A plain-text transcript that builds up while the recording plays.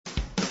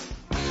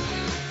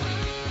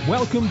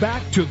Welcome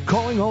back to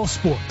Calling All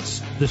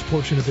Sports. This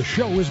portion of the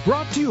show is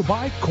brought to you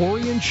by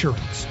Corey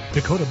Insurance,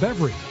 Dakota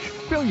Beverage,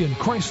 Billion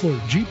Chrysler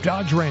Jeep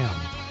Dodge Ram,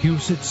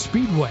 Huset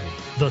Speedway,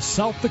 the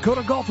South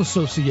Dakota Golf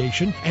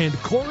Association, and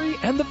Corey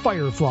and the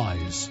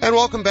Fireflies. And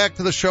welcome back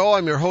to the show.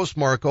 I'm your host,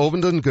 Mark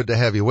Ovenden. Good to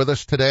have you with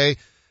us today.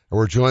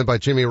 We're joined by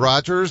Jimmy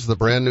Rogers, the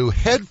brand new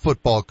head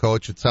football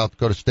coach at South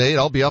Dakota State.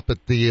 I'll be up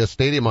at the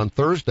stadium on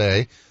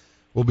Thursday.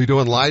 We'll be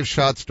doing live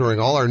shots during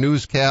all our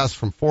newscasts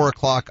from 4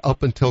 o'clock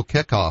up until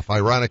kickoff.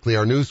 Ironically,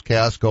 our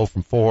newscasts go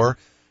from 4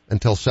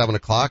 until 7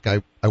 o'clock.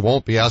 I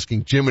won't be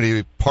asking Jimmy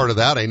to be part of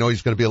that. I know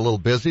he's going to be a little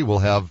busy. We'll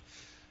have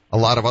a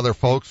lot of other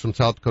folks from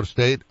South Dakota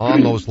State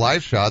on those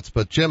live shots.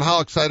 But, Jim,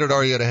 how excited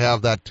are you to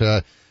have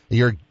that?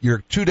 You're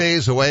 2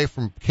 days away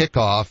from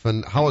kickoff,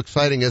 and how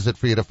exciting is it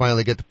for you to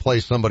finally get to play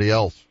somebody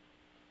else?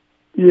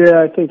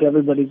 Yeah, I think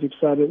everybody's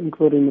excited,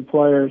 including the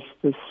players.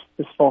 This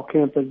fall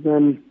camp has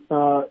been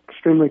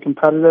extremely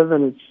competitive,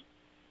 and it's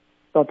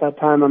about that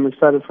time I'm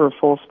excited for a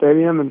full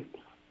stadium and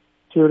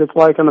see what it's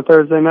like on a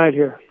Thursday night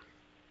here.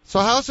 So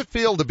how's it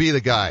feel to be the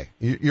guy?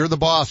 You're the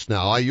boss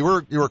now. You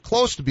were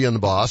close to being the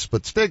boss,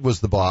 but Stig was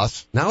the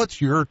boss. Now it's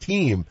your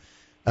team.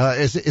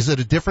 Is it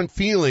a different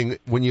feeling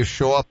when you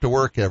show up to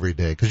work every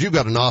day? Because you've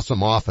got an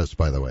awesome office,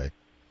 by the way.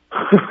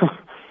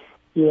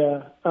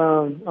 Yeah,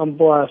 I'm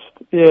blessed.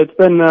 Yeah, it's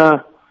been,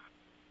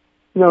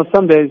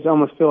 some days I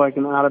almost feel like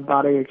an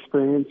out-of-body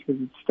experience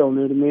because it's still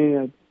new to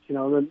me.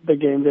 The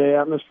game day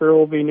atmosphere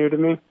will be new to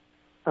me.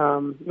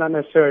 Not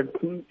necessarily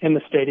in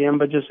the stadium,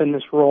 but just in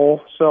this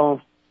role. So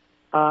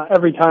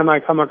every time I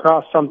come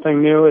across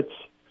something new, it's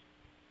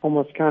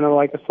almost kind of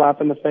like a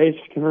slap in the face,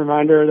 a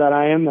reminder that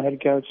I am the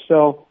head coach.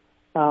 So,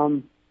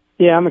 I'm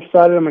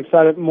excited. I'm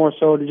excited more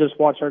so to just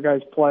watch our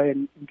guys play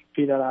and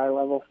compete at a high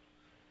level.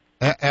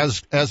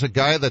 As a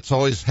guy that's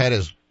always had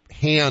his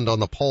hand on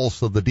the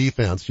pulse of the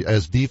defense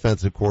as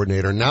defensive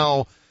coordinator,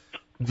 now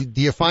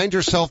do you find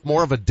yourself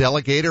more of a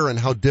delegator, and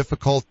how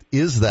difficult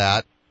is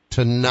that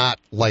to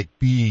not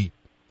be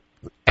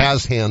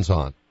as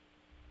hands-on?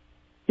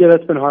 Yeah,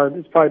 that's been hard.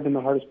 It's probably been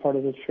the hardest part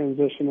of this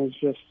transition is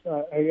just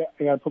I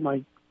got to put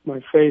my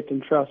faith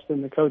and trust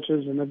in the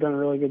coaches, and they've done a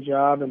really good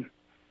job.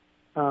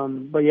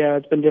 And but yeah,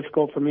 it's been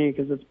difficult for me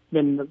because it's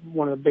been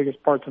one of the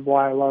biggest parts of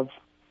why I love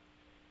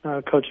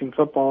coaching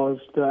football is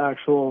the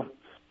actual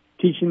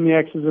teaching the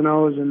X's and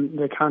O's and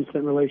the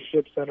constant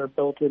relationships that are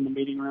built in the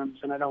meeting rooms.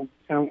 And I don't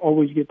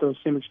always get those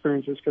same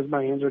experiences because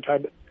my hands are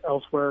tied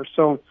elsewhere.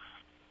 So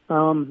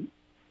I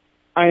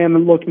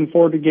am looking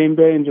forward to game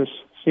day and just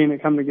seeing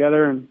it come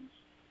together. And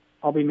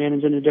I'll be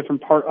managing a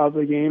different part of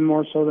the game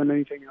more so than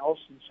anything else.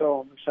 And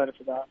so I'm excited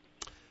for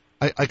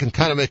that. I can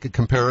kind of make a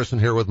comparison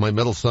here with my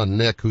middle son,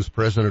 Nick, who's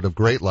president of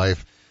Great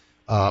Life.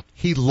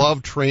 He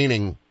loved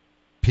training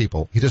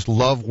people. He just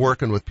loved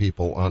working with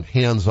people on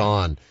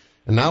hands-on.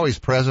 And now he's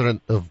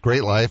president of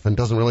Great Life and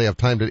doesn't really have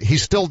time to. He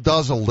still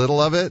does a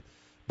little of it,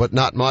 but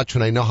not much.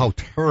 And I know how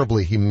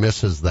terribly he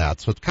misses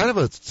that. So it's kind of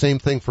the same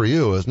thing for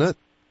you, isn't it?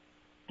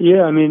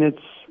 Yeah, I mean,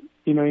 it's,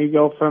 you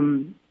go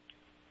from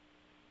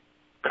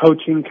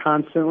coaching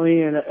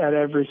constantly and at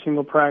every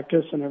single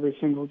practice and every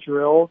single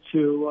drill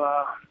to,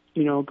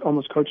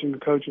 almost coaching the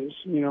coaches,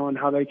 and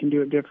how they can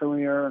do it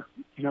differently or,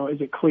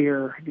 is it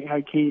clear? How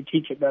can you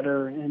teach it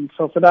better? And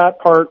so for that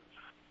part,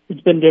 it's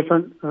been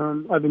different.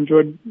 I've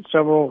enjoyed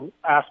several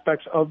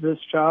aspects of this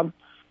job.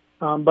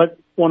 But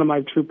one of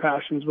my true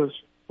passions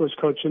was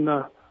coaching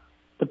the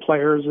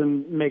players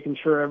and making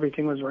sure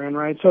everything was ran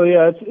right. So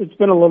yeah, it's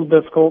been a little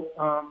difficult.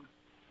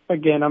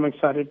 Again, I'm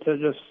excited to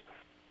just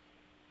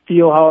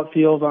feel how it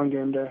feels on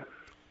game day.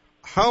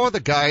 How are the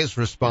guys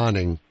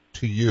responding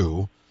to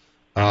you?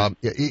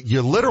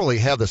 You literally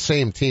have the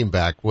same team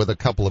back with a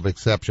couple of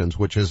exceptions,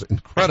 which is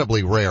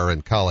incredibly rare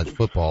in college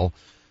football.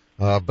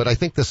 But I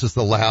think this is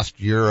the last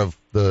year of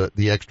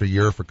the extra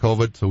year for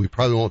COVID, so we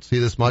probably won't see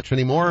this much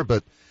anymore.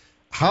 But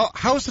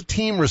how's the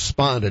team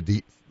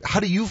responded? How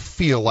do you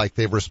feel like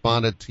they've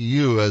responded to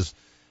you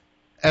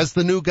as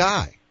the new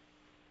guy?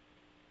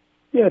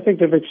 Yeah, I think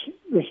they've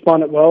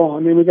responded well. I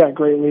mean, we got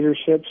great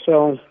leadership,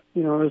 so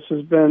this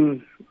has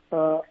been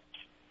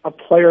a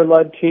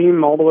player-led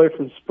team all the way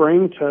from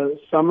spring to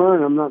summer,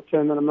 and I'm not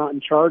saying that I'm not in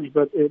charge,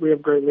 but we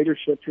have great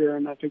leadership here,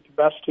 and I think the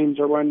best teams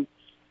are when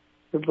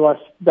the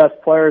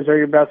best players are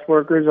your best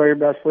workers, are your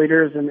best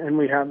leaders, and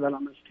we have that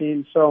on this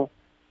team. So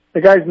the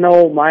guys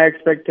know my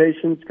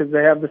expectations because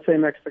they have the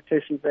same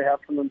expectations they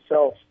have from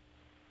themselves.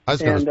 I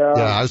was going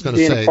to say,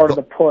 being a part of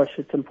the push,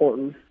 it's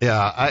important.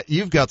 Yeah,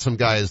 you've got some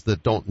guys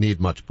that don't need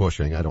much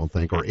pushing, I don't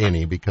think, or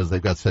any, because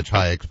they've got such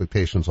high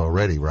expectations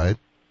already, right?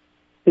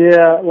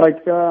 Yeah,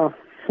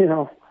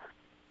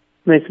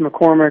 Mason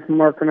McCormick,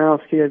 Mark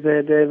Gronowski,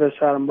 Isaiah Davis,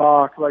 Adam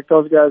Bach,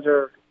 those guys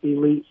are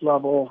elite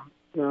level,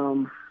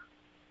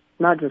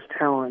 not just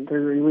talent,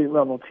 they're elite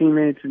level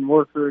teammates and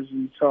workers,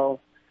 and so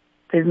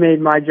they've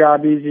made my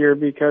job easier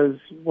because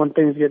when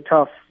things get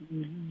tough,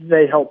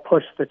 they help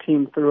push the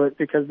team through it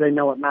because they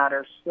know it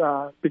matters,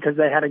 because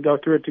they had to go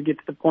through it to get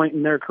to the point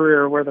in their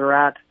career where they're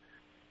at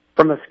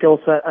from a skill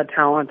set, a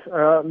talent,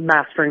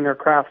 mastering their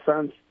craft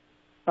sense.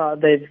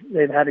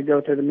 they've had to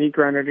go through the meat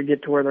grinder to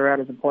get to where they're at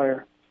as a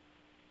player.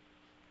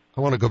 I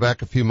want to go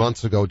back a few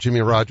months ago.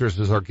 Jimmy Rogers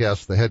is our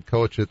guest, the head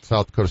coach at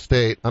South Dakota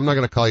State. I'm not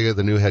going to call you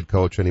the new head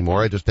coach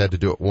anymore. I just had to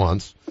do it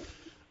once,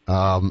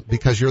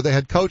 because you're the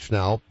head coach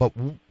now. But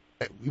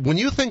when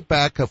you think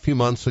back a few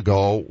months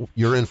ago,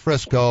 you're in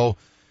Frisco,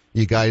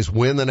 you guys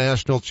win the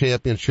national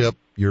championship,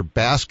 you're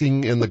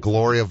basking in the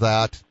glory of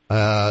that.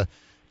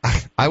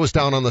 I was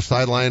down on the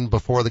sideline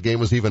before the game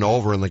was even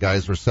over and the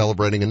guys were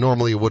celebrating, and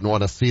normally you wouldn't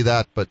want to see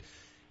that, but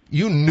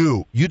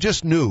you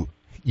just knew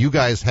you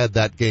guys had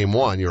that game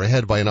won. You're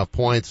ahead by enough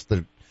points.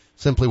 There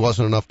simply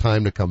wasn't enough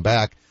time to come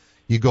back.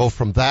 You go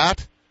from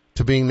that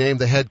to being named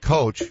the head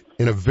coach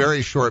in a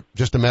very short,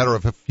 just a matter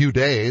of a few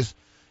days.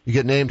 You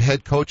get named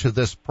head coach of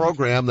this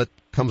program that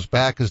comes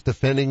back as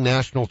defending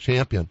national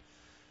champion.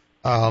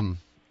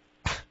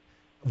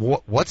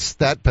 What's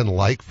that been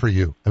like for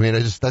you? I mean,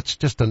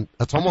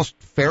 that's almost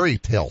fairy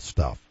tale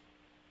stuff.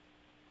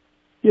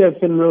 Yeah, it's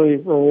been really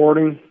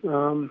rewarding.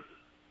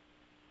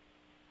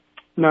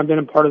 And I've been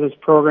a part of this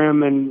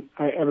program, and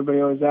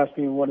everybody always asks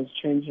me what is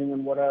changing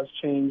and what has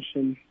changed,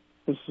 and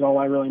this is all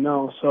I really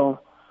know. So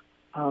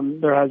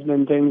there has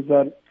been things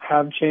that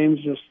have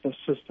changed, just the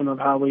system of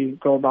how we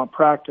go about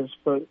practice,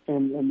 but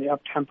and the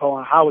up tempo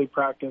on how we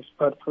practice.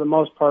 But for the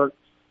most part,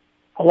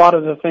 a lot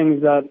of the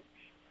things that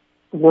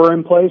were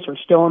in place are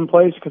still in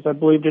place because I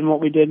believed in what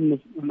we did in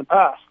the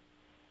past.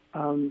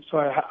 So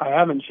I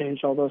haven't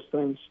changed all those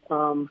things.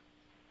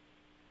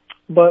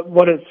 But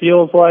what it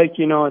feels like,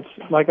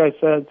 it's like I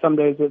said, some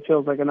days it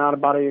feels like an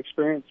out-of-body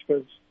experience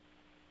because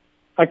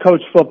I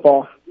coach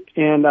football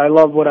and I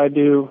love what I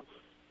do,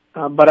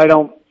 but I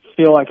don't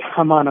feel like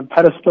I'm on a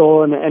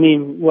pedestal in any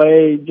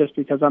way just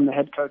because I'm the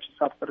head coach at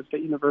South Dakota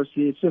State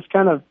University. It's just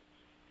kind of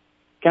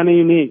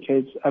unique.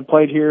 I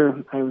played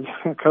here, I was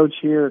a coach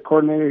here, a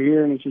coordinator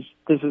here, and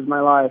this is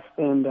my life,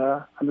 and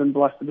I've been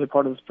blessed to be a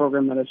part of this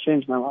program that has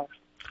changed my life.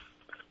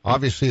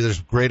 Obviously,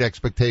 there's great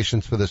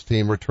expectations for this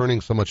team,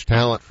 returning so much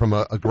talent from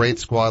a great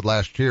squad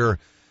last year.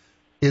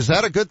 Is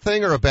that a good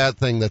thing or a bad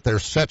thing that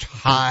there's such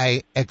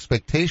high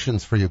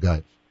expectations for you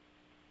guys?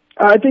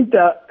 I think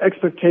the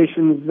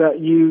expectations that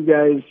you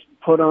guys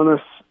put on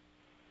us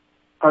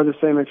are the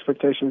same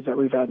expectations that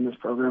we've had in this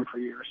program for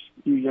years.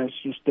 You guys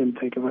just didn't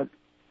think of it.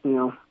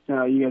 You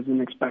guys didn't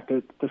expect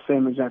it, the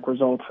same exact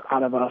results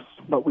out of us,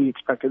 but we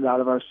expected it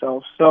out of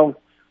ourselves. So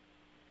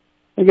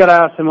you got to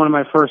ask in one of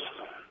my first,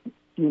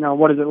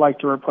 what is it like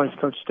to replace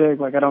Coach Stig?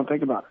 Like, I don't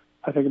think about it.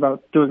 I think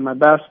about doing my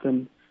best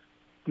and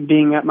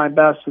being at my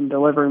best and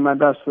delivering my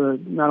best for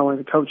not only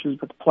the coaches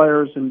but the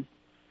players. And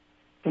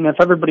if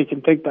everybody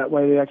can think that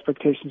way, the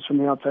expectations from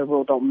the outside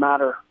world don't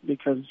matter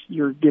because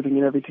you're giving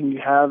it everything you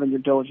have and you're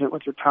diligent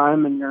with your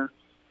time and you're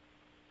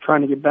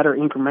trying to get better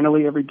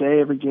incrementally every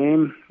day, every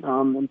game,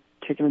 and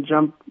taking a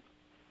jump.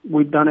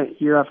 We've done it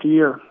year after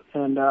year.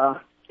 And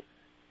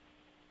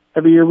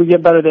every year we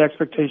get better, the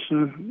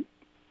expectation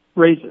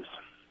raises.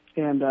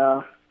 And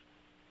I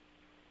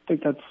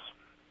think that's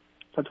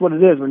what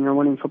it is when you're a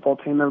winning football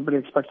team. Everybody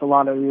expects a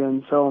lot of you,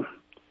 and so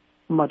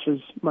much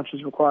is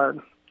required.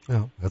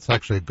 Yeah, that's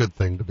actually a good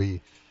thing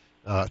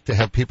to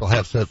have people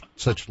have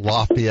such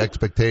lofty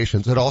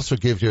expectations. It also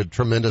gives you a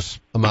tremendous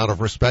amount of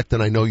respect,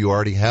 and I know you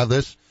already have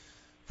this,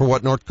 for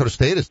what North Dakota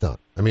State has done.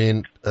 I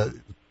mean,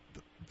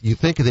 you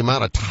think of the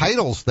amount of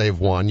titles they've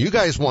won. You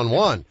guys won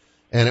one,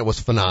 and it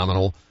was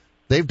phenomenal.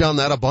 They've done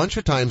that a bunch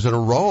of times in a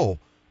row.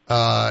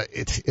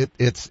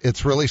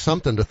 It's really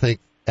something to think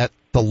at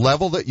the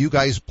level that you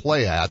guys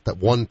play at, that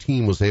one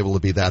team was able to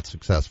be that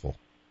successful.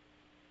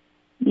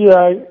 Yeah,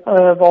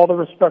 I have all the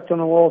respect in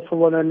the world for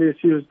what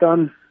NDSU has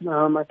done.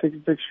 I think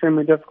it's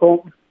extremely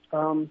difficult.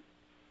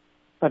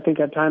 I think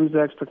at times the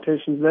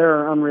expectations there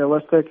are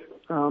unrealistic,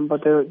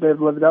 but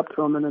they've lived up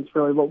to them, and it's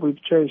really what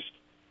we've chased.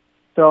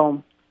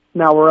 So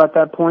now we're at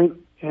that point,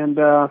 and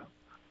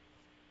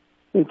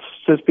it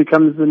just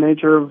becomes the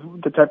nature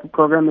of the type of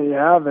program that you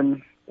have,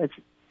 and it's,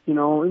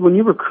 when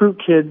you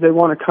recruit kids, they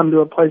want to come to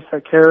a place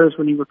that cares.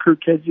 When you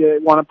recruit kids, you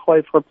want to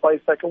play for a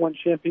place that can win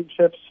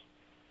championships,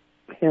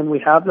 and we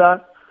have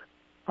that.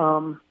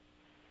 And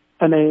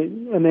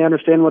they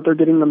understand what they're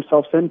getting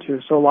themselves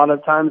into. So a lot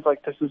of times,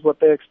 like, this is what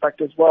they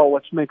expect as well,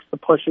 which makes the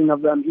pushing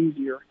of them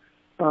easier,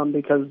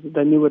 because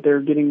they knew what they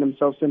were getting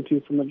themselves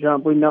into from the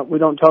jump. We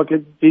don't tell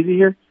kids it's easy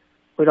here.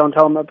 We don't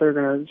tell them that they're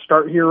going to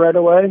start here right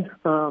away.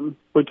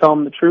 We tell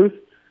them the truth.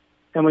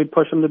 And we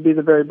push them to be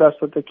the very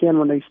best that they can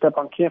when they step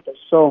on campus.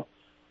 So,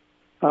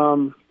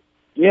 the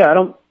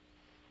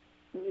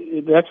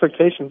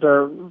expectations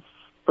are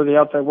for the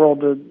outside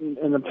world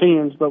and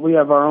opinions, but we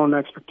have our own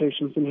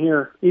expectations in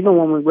here. Even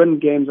when we win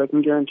games, I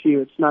can guarantee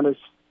you it's not as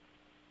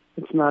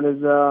to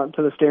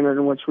the standard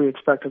in which we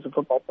expect as a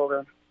football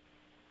program.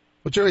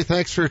 Well, Jerry,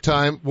 thanks for your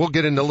time. We'll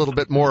get into a little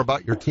bit more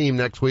about your team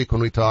next week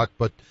when we talk,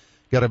 but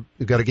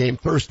You've got a game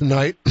Thursday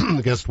night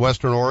against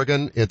Western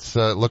Oregon. It's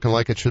looking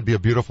like it should be a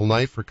beautiful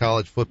night for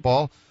college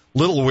football.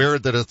 Little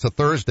weird that it's a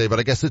Thursday, but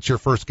I guess it's your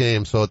first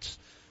game, so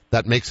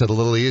that makes it a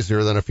little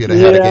easier than if you'd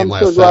had a game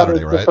last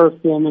Saturday, right? The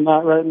first game and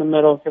not right in the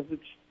middle, because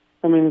it's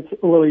a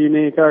little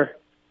unique. Our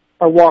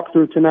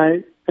walkthrough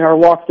tonight. Our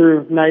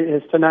walkthrough night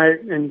is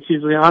tonight, and it's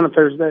usually on a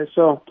Thursday,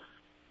 so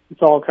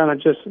it's all kind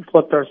of just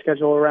flipped our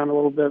schedule around a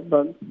little bit.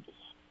 But,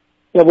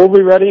 yeah, we'll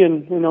be ready,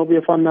 and it'll be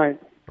a fun night.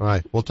 All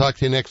right. We'll talk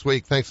to you next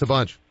week. Thanks a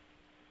bunch.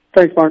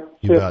 Thanks, Mark.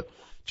 You bet.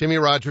 Jimmy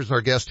Rogers,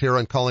 our guest here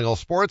on Calling All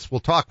Sports.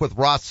 We'll talk with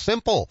Ross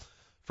Cimpl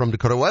from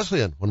Dakota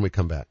Wesleyan when we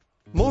come back.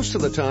 Most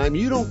of the time,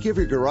 you don't give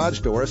your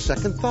garage door a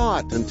second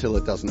thought until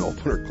it doesn't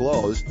open or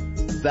close.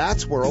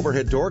 That's where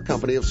Overhead Door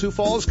Company of Sioux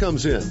Falls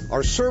comes in.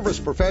 Our service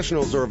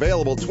professionals are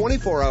available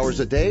 24 hours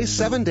a day,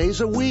 7 days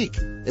a week.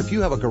 If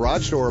you have a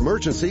garage door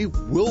emergency,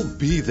 we'll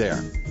be there.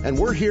 And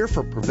we're here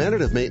for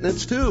preventative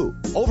maintenance, too.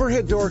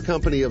 Overhead Door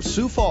Company of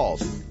Sioux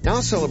Falls,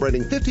 now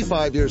celebrating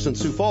 55 years in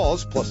Sioux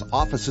Falls, plus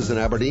offices in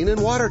Aberdeen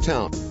and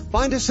Watertown.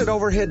 Find us at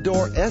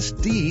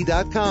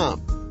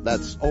overheaddoorsd.com.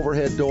 That's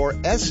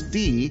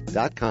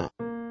overheaddoorsd.com.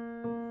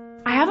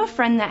 I have a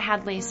friend that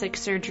had LASIK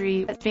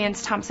surgery at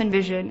Vance Thompson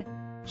Vision.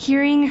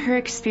 Hearing her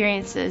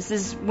experiences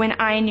is when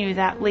I knew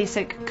that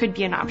LASIK could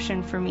be an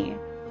option for me.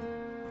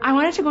 I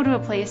wanted to go to a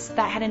place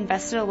that had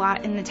invested a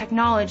lot in the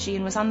technology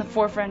and was on the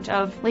forefront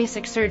of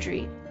LASIK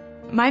surgery.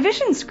 My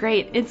vision's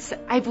great.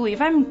 I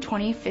believe I'm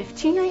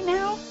 20/15 right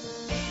now.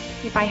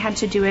 If I had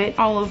to do it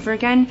all over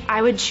again,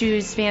 I would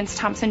choose Vance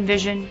Thompson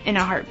Vision in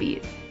a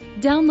heartbeat.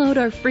 Download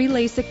our free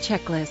LASIK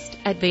checklist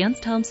at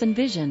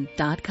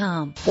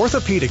VanceThompsonVision.com.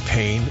 Orthopedic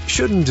pain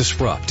shouldn't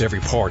disrupt every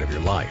part of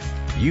your life.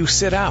 You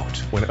sit out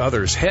when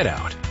others head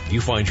out.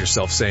 You find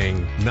yourself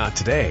saying, not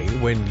today,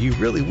 when you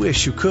really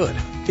wish you could.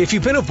 If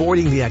you've been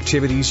avoiding the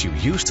activities you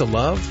used to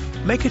love,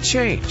 make a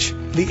change.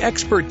 The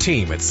expert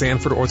team at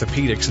Sanford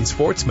Orthopedics and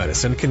Sports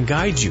Medicine can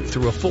guide you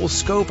through a full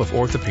scope of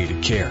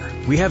orthopedic care.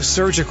 We have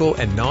surgical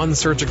and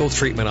non-surgical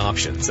treatment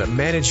options that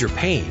manage your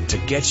pain to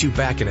get you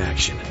back in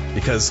action,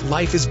 because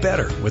life is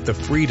better with the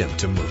freedom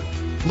to move.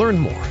 Learn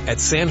more at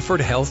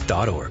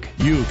sanfordhealth.org.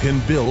 You can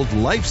build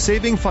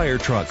life-saving fire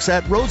trucks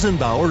at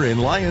Rosenbauer in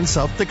Lyon,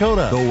 South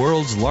Dakota. The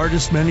world's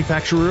largest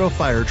manufacturer of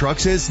fire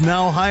trucks is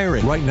now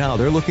hiring. Right now,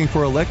 they're looking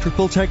for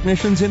electrical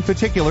technicians in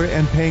particular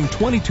and paying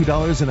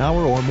 $22 an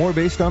hour or more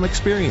based on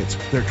experience.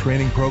 Their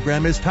training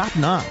program is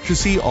top-notch. To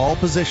see all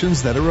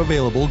positions that are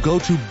available, go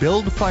to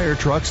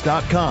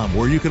buildfiretrucks.com,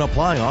 where you can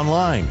apply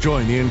online.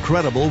 Join the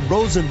incredible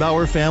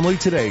Rosenbauer family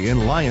today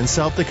in Lyon,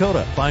 South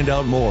Dakota. Find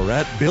out more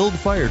at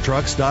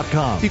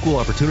buildfiretrucks.com. Equal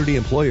opportunity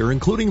employer,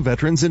 including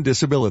veterans and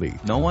disability.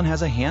 No one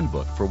has a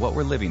handbook for what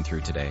we're living through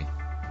today,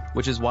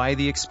 which is why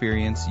the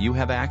experience you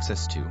have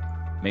access to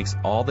makes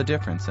all the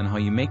difference in how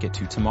you make it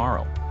to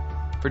tomorrow.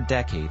 For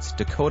decades,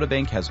 Dakota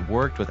Bank has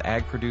worked with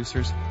ag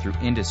producers through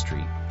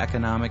industry,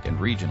 economic, and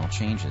regional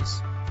changes.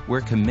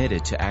 We're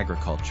committed to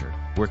agriculture.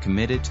 We're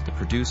committed to the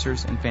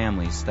producers and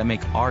families that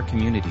make our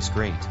communities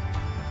great.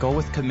 Go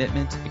with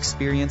commitment,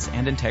 experience,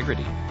 and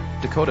integrity.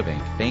 Dakota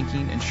Bank,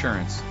 banking,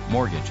 insurance,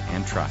 mortgage,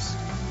 and trust.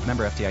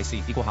 Member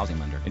FDIC, equal housing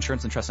lender.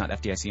 Insurance and trust not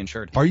FDIC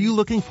insured. Are you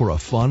looking for a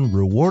fun,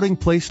 rewarding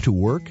place to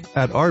work?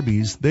 At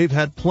Arby's, they've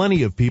had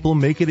plenty of people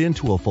make it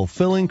into a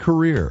fulfilling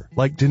career,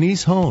 like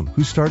Denise Hone,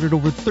 who started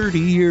over 30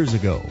 years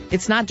ago.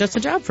 It's not just a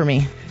job for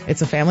me.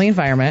 It's a family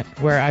environment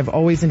where I've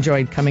always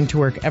enjoyed coming to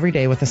work every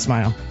day with a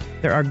smile.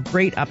 There are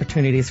great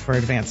opportunities for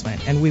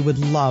advancement, and we would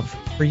love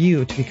for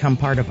you to become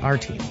part of our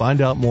team. Find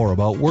out more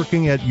about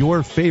working at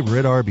your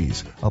favorite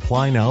Arby's.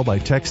 Apply now by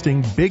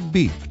texting Big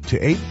Beef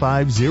to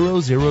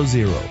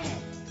 85000.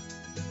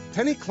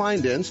 Penny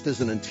Kleindienst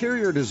is an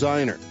interior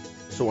designer.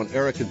 So when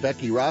Eric and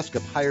Becky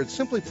Roskop hired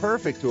Simply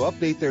Perfect to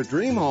update their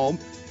dream home,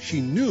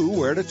 she knew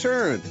where to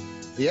turn.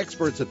 The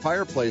experts at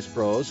Fireplace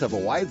Pros have a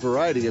wide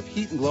variety of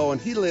heat and glow and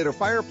Heatilator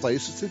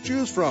fireplaces to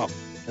choose from.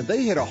 And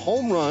they hit a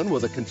home run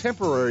with a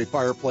contemporary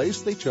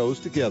fireplace they chose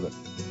together.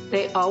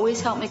 They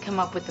always help me come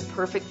up with the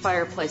perfect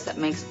fireplace that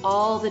makes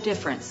all the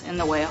difference in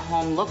the way a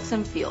home looks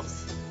and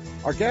feels.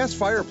 Our gas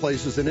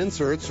fireplaces and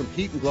inserts from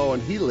Heat and Glow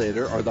and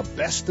Heatilator are the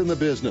best in the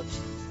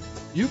business.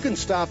 You can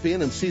stop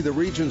in and see the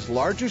region's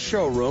largest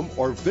showroom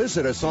or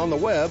visit us on the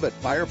web at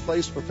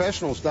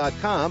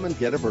fireplaceprofessionals.com and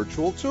get a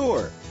virtual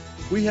tour.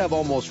 We have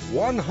almost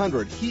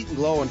 100 Heat and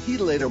Glow and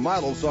Heatilator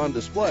models on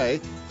display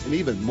and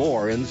even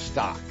more in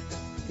stock.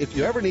 If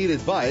you ever need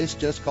advice,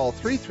 just call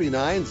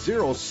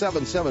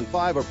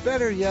 339-0775 or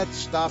better yet,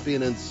 stop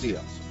in and see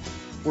us.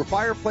 We're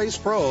Fireplace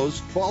Pros,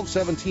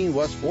 1217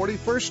 West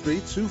 41st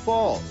Street, Sioux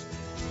Falls.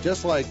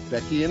 Just like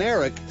Becky and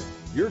Eric,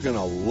 you're going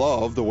to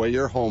love the way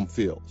your home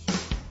feels.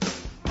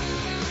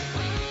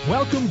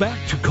 Welcome back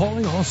to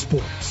Calling All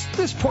Sports.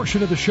 This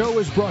portion of the show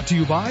is brought to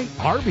you by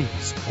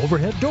Arby's,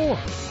 Overhead Door,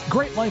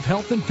 Great Life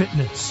Health and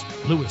Fitness,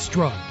 Lewis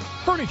Drug,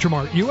 Furniture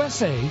Mart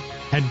USA,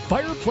 and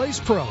Fireplace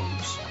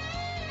Pros.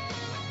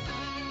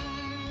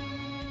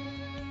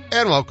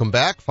 And welcome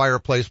back.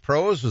 Fireplace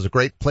Pros is a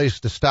great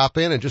place to stop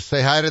in and just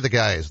say hi to the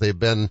guys. They've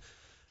been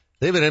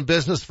in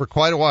business for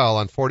quite a while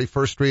on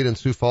 41st Street in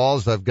Sioux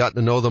Falls. I've gotten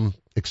to know them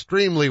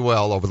extremely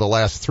well over the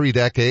last 3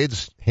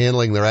 decades,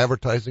 handling their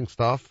advertising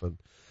stuff. And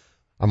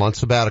I'm on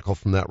sabbatical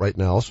from that right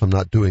now, so I'm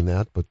not doing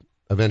that, but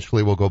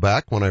eventually we'll go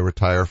back when I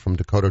retire from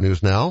Dakota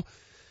News Now.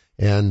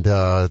 And,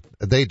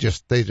 they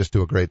just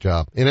do a great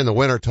job. And in the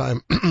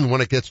wintertime,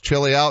 when it gets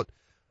chilly out,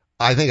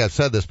 I think I've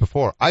said this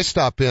before, I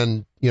stop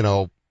in,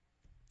 to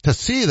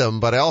see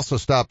them, but I also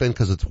stop in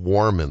because it's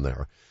warm in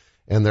there.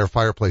 And their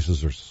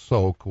fireplaces are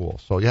so cool.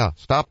 So yeah,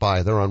 stop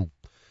by. They're on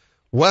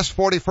West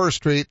 41st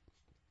Street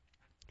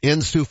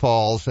in Sioux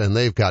Falls, and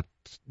they've got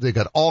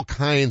all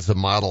kinds of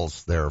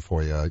models there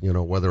for you,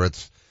 whether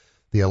it's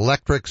the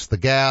electrics, the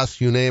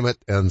gas, you name it,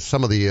 and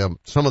some of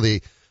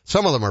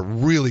them are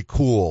really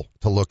cool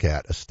to look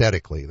at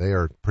aesthetically. They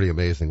are pretty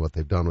amazing what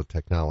they've done with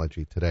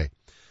technology today.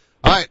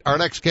 All right, our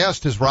next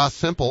guest is Ross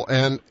Cimpl,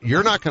 and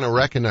you're not going to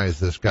recognize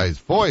this guy's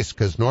voice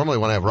because normally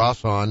when I have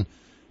Ross on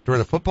during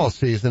the football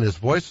season, his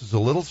voice is a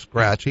little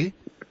scratchy.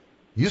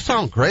 You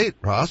sound great,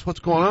 Ross.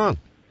 What's going on?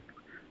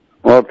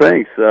 Well,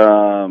 thanks.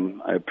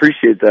 I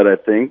appreciate that. I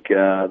think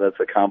that's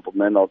a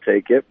compliment. I'll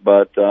take it.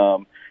 But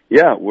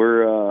yeah,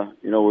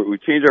 we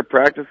changed our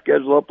practice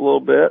schedule up a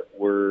little bit.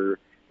 We're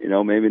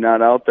maybe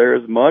not out there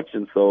as much,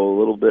 and so a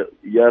little bit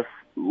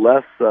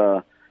less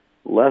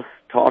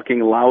talking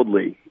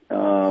loudly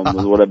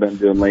is what I've been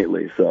doing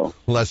lately. So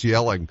less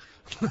yelling,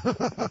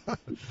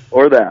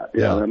 or that.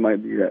 Yeah, that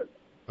might be it.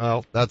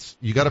 Well,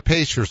 you got to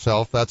pace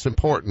yourself. That's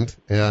important,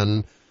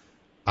 and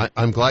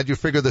I'm glad you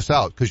figured this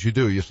out because you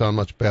do. You sound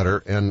much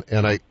better, and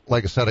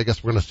like I said, I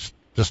guess we're going to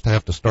just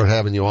have to start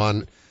having you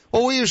on.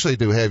 Well, we usually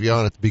do have you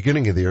on at the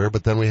beginning of the year,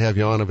 but then we have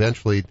you on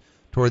eventually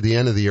toward the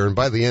end of the year, and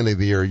by the end of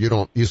the year,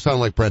 you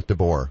sound like Brent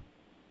DeBoer.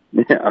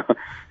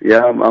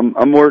 Yeah,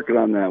 I'm working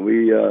on that.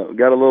 We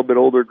got a little bit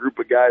older group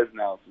of guys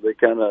now, so they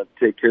kind of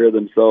take care of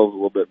themselves a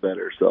little bit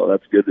better. So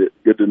that's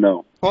good to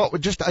know. Well, I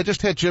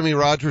just had Jimmy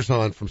Rogers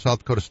on from South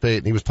Dakota State,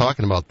 and he was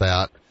talking about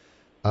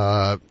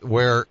that,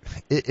 where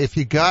if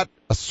you got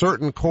a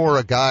certain core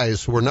of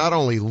guys who are not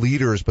only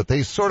leaders, but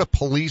they sort of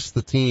police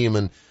the team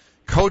and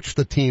coach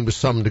the team to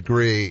some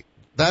degree,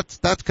 that's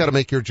got to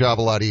make your job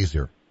a lot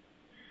easier.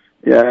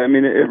 Yeah, I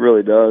mean, it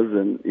really does.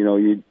 And,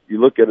 you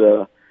look at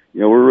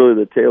we're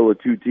really the tale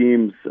of two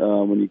teams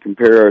when you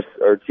compare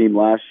our team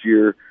last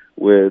year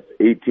with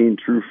 18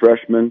 true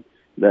freshmen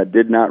that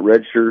did not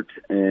redshirt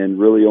and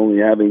really only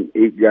having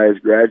 8 guys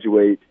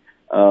graduate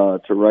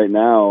to right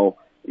now.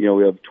 We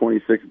have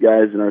 26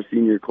 guys in our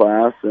senior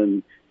class,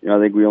 and I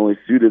think we only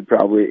suited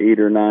probably 8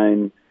 or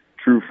 9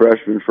 true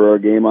freshmen for our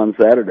game on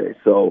Saturday.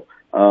 So,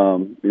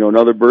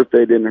 another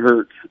birthday didn't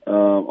hurt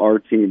our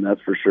team,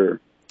 that's for sure.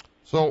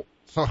 So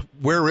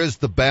where is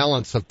the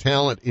balance of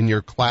talent in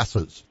your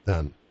classes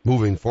then,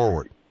 moving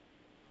forward?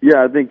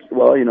 Yeah, I think, a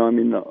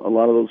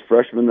lot of those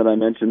freshmen that I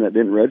mentioned that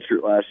didn't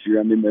redshirt last year,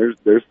 I mean,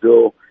 they're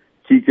still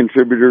key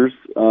contributors,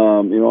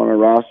 on our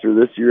roster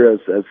this year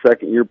as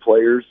second-year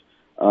players.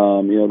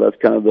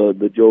 That's kind of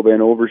the Joe Van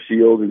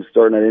Overshield, who's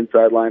starting at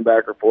inside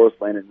linebacker for us,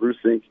 Landon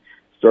Rusink,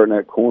 starting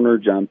at corner,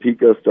 John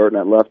Pica starting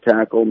at left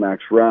tackle,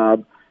 Max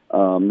Robb,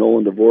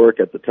 Nolan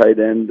Dvorak at the tight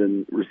end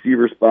and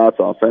receiver spots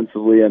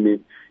offensively. I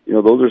mean,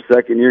 those are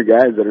second-year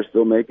guys that are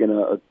still making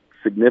a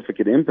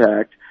significant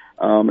impact.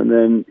 And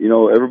then,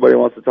 everybody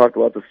wants to talk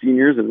about the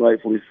seniors, and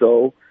rightfully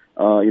so,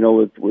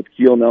 with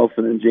Keel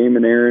Nelson and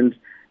Jamin Aaron,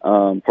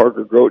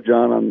 Parker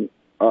Grotjohn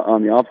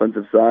on the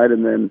offensive side,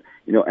 and then,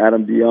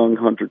 Adam DeYoung,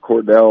 Hunter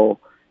Cordell,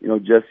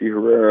 Jesse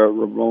Herrera,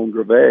 Ramon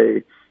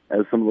Grave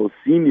as some of those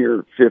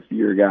senior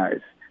fifth-year guys.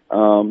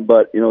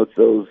 But, it's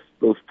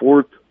those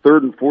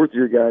third and fourth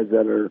year guys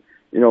that are,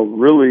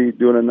 really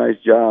doing a nice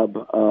job,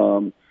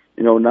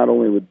 not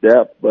only with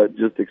depth, but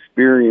just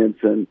experience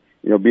and,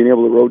 being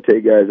able to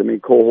rotate guys. I mean,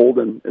 Cole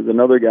Holden is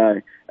another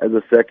guy as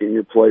a second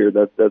year player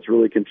that's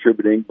really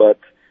contributing. But,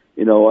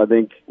 I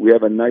think we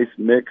have a nice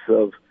mix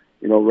of,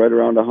 right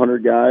around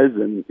 100 guys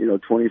and,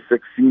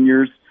 26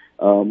 seniors.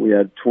 We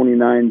had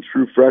 29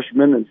 true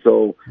freshmen. And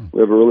so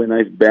we have a really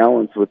nice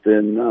balance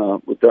within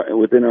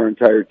our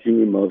entire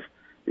team of,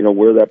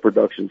 where that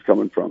production's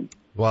coming from.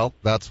 Well,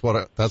 that's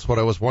what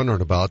I was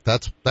wondering about.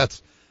 That's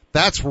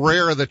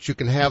rare that you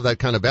can have that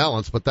kind of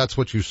balance, but that's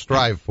what you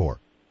strive for.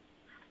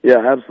 Yeah,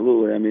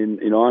 absolutely. I mean,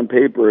 on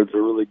paper, it's a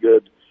really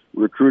good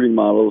recruiting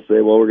model to say,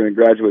 well, we're going to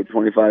graduate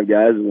 25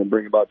 guys and we'll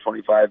bring about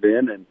 25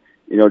 in and,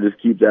 just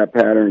keep that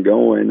pattern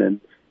going. And,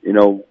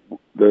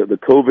 the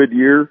COVID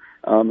year,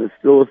 is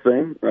still a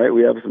thing, right?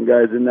 We have some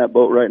guys in that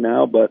boat right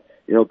now, but,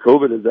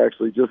 COVID is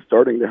actually just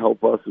starting to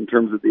help us in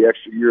terms of the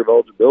extra year of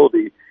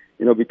eligibility,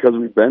 because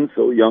we've been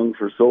so young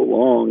for so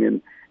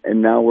long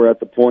and now we're at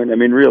the point, I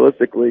mean,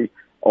 realistically,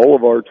 all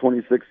of our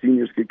 26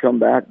 seniors could come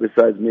back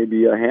besides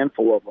maybe a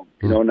handful of them,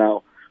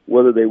 now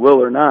whether they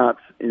will or not,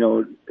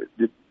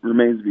 it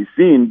remains to be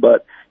seen,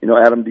 but,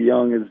 Adam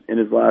DeYoung is in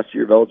his last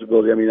year of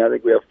eligibility. I mean, I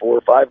think we have 4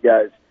 or 5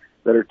 guys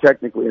that are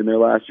technically in their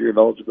last year of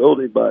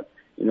eligibility, but,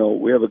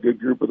 we have a good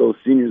group of those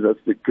seniors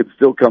that could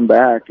still come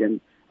back. And,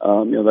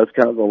 that's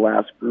kind of the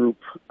last group,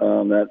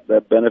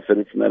 that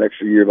benefited from that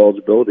extra year of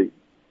eligibility.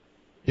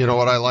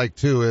 What I like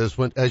too is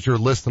as you're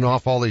listing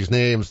off all these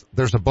names,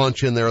 there's a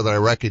bunch in there that I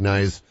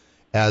recognize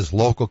as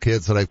local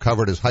kids that I've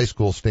covered as high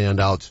school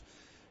standouts.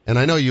 And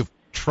I know you've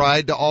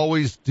tried to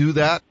always do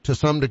that to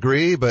some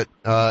degree, but,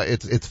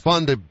 it's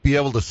fun to be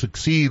able to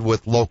succeed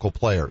with local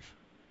players.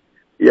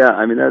 Yeah,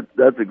 I mean,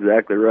 that's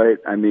exactly right.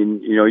 I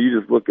mean, you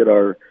just look at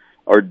our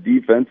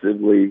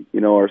defensively,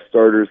 our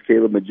starters,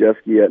 Caleb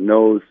Majeski at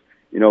nose,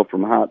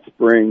 from Hot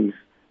Springs,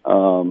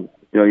 you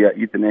got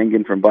Ethan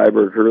Engen from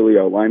Viborg Hurley,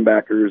 our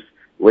linebackers,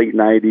 Leighton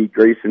Ivey,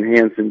 Grayson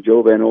Hansen,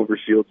 Joe Van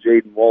Overshield,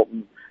 Jaden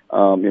Walton,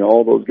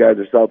 all those guys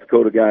are South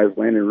Dakota guys,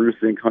 Landon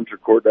Rusink, Hunter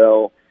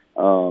Cordell,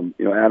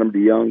 Adam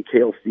DeYoung,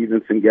 Cale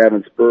Stevenson,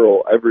 Gavin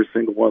Spurl. Every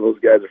single one of those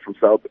guys are from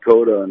South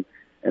Dakota,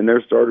 and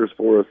they're starters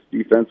for us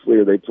defensively,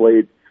 or they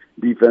played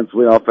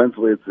defensively,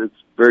 offensively. It's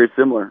very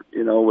similar,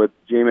 with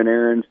Jamin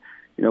Aarons,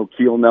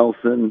 Keel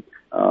Nelson,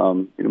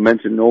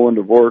 mentioned Nolan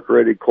Dvorak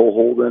already, Cole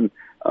Holden,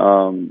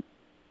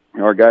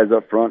 our guys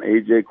up front,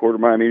 AJ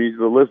Quartermeyer. I mean,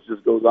 the list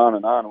just goes on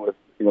and on with,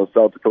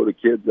 South Dakota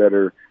kids that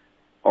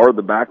are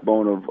the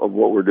backbone of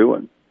what we're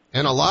doing.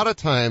 And a lot of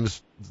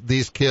times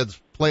these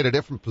kids played a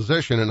different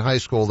position in high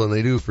school than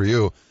they do for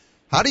you.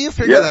 How do you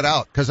figure that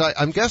out? Because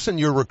I'm guessing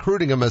you're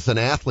recruiting them as an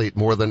athlete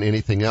more than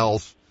anything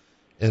else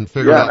and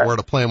figuring out where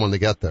to play them when they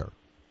get there.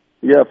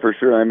 Yeah, for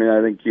sure. I mean,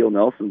 I think Keel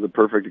Nelson's a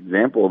perfect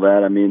example of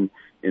that. I mean,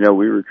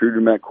 we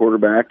recruited him at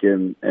quarterback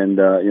and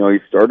he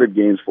started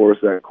games for us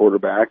at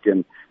quarterback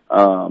and,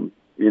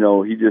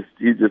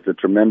 he's just a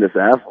tremendous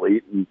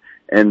athlete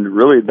and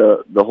really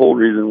the whole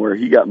reason where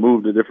he got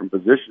moved to a different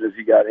position is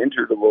he got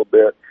injured a little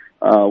bit,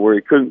 where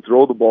he couldn't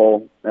throw the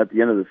ball at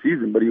the end of the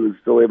season, but he was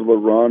still able to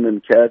run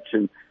and catch.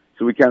 And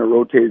so we kind of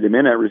rotated him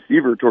in at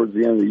receiver towards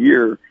the end of the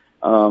year.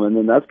 And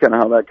then that's kind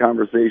of how that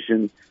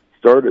conversation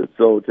started.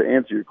 So to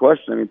answer your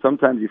question, I mean,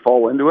 sometimes you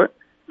fall into it.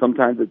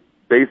 Sometimes it's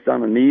based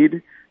on a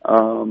need,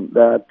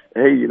 that,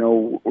 hey,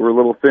 we're a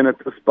little thin at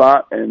the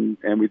spot and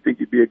we think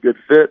you'd be a good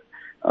fit.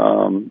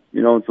 And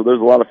so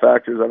there's a lot of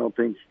factors. I don't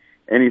think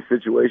any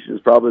situation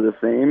is probably the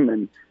same.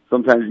 And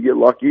sometimes you get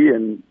lucky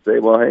and say,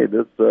 well, hey,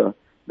 this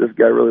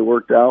guy really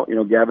worked out.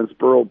 Gavin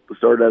Spurl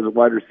started as a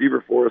wide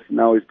receiver for us and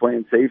now he's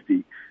playing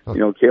safety.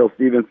 Cale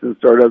Stevenson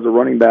started as a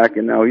running back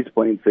and now he's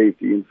playing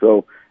safety. And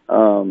so,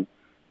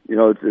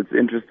 it's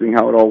interesting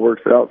how it all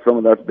works out. Some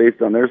of that's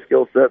based on their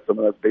skill set. Some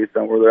of that's based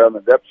on where they're at on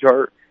the depth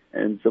chart.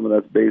 And some of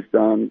that's based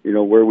on,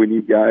 where we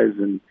need guys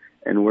and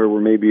where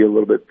we're maybe a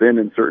little bit thin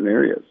in certain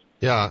areas.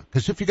 Yeah,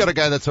 because if you got a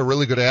guy that's a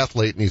really good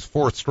athlete and he's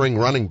fourth string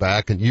running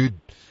back and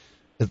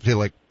it'd be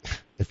like,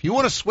 if you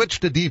want to switch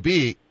to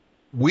DB,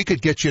 we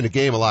could get you in a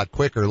game a lot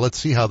quicker. Let's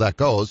see how that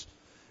goes.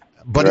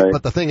 But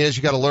but the thing is,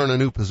 you got to learn a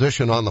new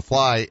position on the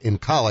fly in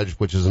college,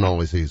 which isn't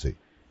always easy.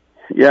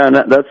 Yeah, and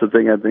that's the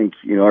thing I think,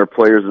 our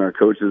players and our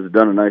coaches have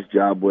done a nice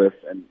job with.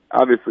 And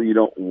obviously you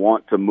don't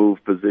want to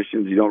move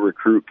positions. You don't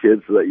recruit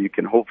kids so that you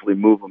can hopefully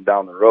move them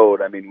down the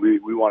road. I mean,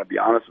 we want to be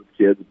honest with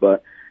kids,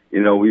 but,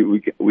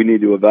 we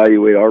need to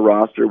evaluate our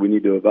roster. We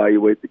need to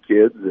evaluate the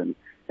kids. And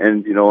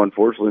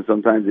unfortunately,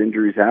 sometimes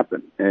injuries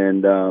happen.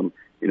 And,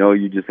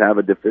 you just have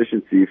a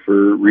deficiency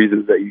for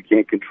reasons that you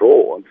can't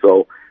control. And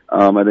so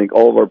I think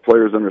all of our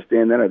players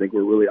understand that. I think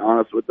we're really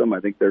honest with them. I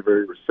think they're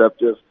very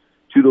receptive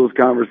to those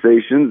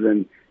conversations,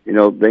 and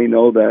they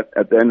know that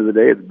at the end of the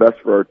day it's best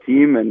for our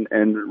team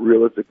and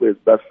realistically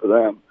it's best for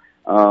them.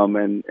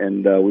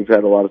 And we've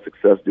had a lot of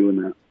success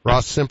doing that.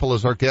 Ross Cimpl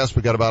is our guest.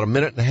 We got about a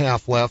minute and a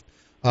half left.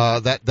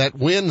 That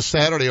win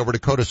Saturday over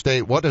Dakota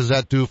State, what does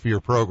that do for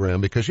your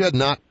program? Because you had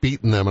not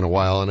beaten them in a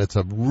while and it's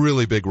a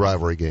really big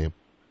rivalry game.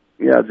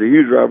 Yeah, it's a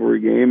huge rivalry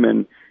game,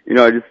 and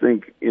I just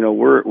think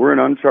we're in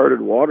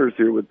uncharted waters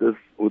here with this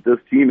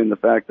team, and the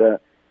fact that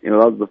that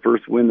was the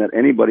first win that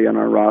anybody on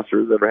our roster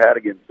has ever had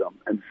against them.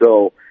 And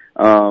so,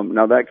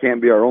 now that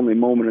can't be our only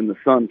moment in the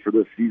sun for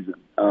this season.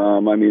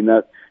 I mean,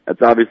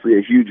 that's obviously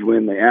a huge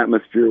win. The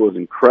atmosphere was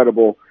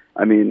incredible.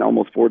 I mean,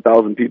 almost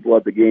 4,000 people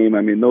at the game.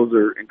 I mean, those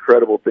are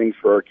incredible things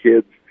for our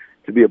kids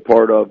to be a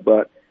part of.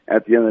 But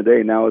at the end of the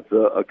day, now it's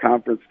a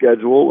conference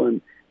schedule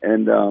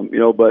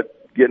but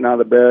getting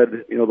out of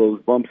bed,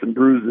 those bumps and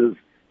bruises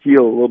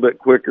heal a little bit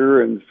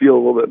quicker and feel a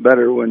little bit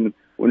better when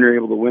you're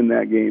able to win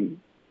that game.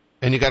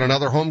 And you got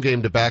another home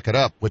game to back it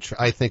up, which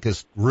I think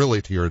is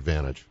really to your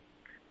advantage.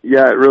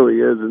 Yeah, it really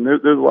is. And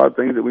there's a lot of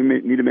things that we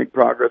need to make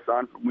progress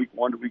on from week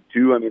 1 to week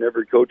 2. I mean,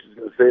 every coach is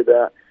going to say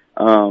that.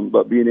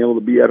 But being able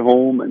to be at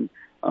home and,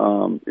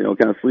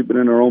 kind of sleeping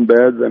in our own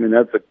beds, I mean,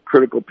 that's a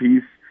critical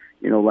piece.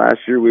 Last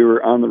year we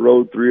were on the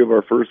road 3 of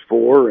our first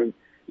 4 and,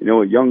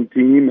 a young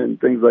team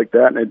and things like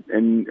that.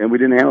 And we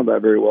didn't handle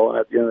that very well. And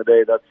at the end of the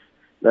day,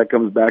 that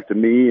comes back to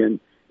me. And,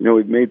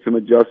 we've made some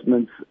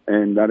adjustments,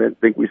 and I didn't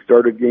think we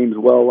started games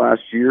well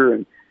last year.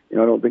 And,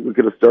 I don't think we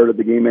could have started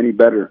the game any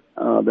better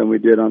than we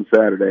did on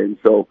Saturday. And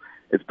so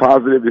it's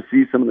positive to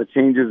see some of the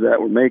changes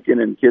that we're making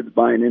and kids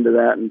buying into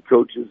that and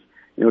coaches,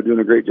 doing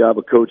a great job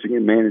of coaching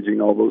and managing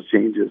all those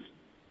changes.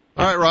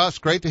 All right, Ross,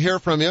 great to hear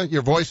from you.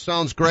 Your voice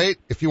sounds great.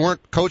 If you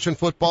weren't coaching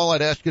football,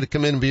 I'd ask you to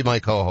come in and be my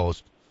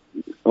co-host.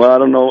 Well, I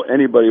don't know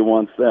anybody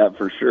wants that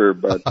for sure,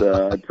 but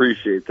I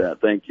appreciate that.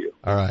 Thank you.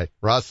 All right.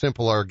 Ross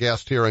Cimpl, our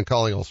guest here on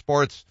Calling All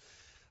Sports.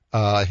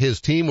 His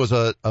team was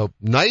a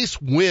nice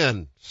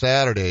win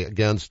Saturday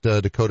against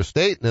Dakota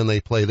State, and then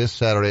they play this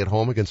Saturday at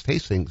home against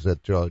Hastings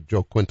at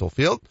Joe Quintal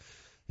Field.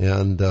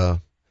 And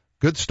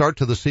good start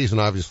to the season,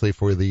 obviously,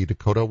 for the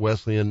Dakota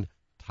Wesleyan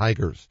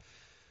Tigers.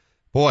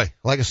 Boy,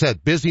 like I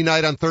said, busy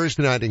night on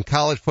Thursday night in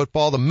college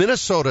football. The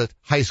Minnesota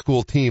high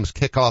school teams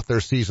kick off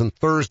their season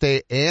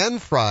Thursday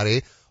and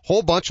Friday.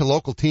 Whole bunch of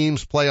local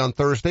teams play on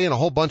Thursday and a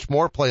whole bunch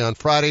more play on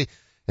Friday.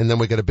 And then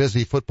we get a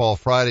busy football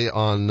Friday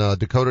on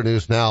Dakota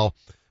News Now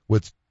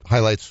with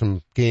highlights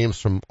from games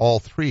from all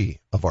three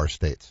of our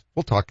states.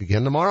 We'll talk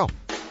again tomorrow.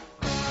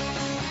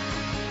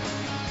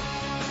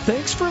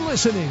 Thanks for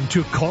listening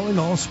to Calling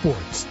All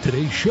Sports.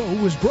 Today's show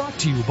was brought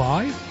to you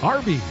by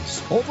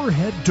Arby's,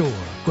 Overhead Door,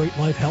 Great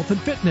Life Health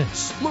and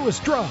Fitness, Lewis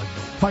Drug,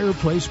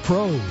 Fireplace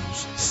Pros,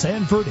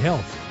 Sanford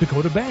Health,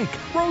 Dakota Bank,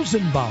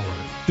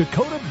 Rosenbauer,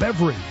 Dakota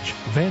Beverage,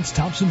 Vance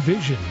Thompson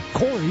Vision,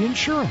 Corey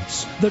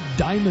Insurance, The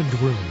Diamond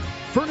Room,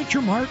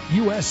 Furniture Mart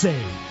USA,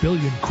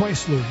 Billion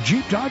Chrysler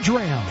Jeep Dodge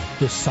Ram,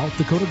 the South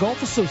Dakota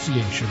Golf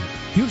Association,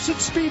 Huset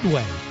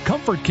Speedway,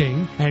 Comfort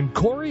King, and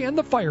Corey and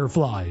the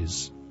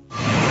Fireflies.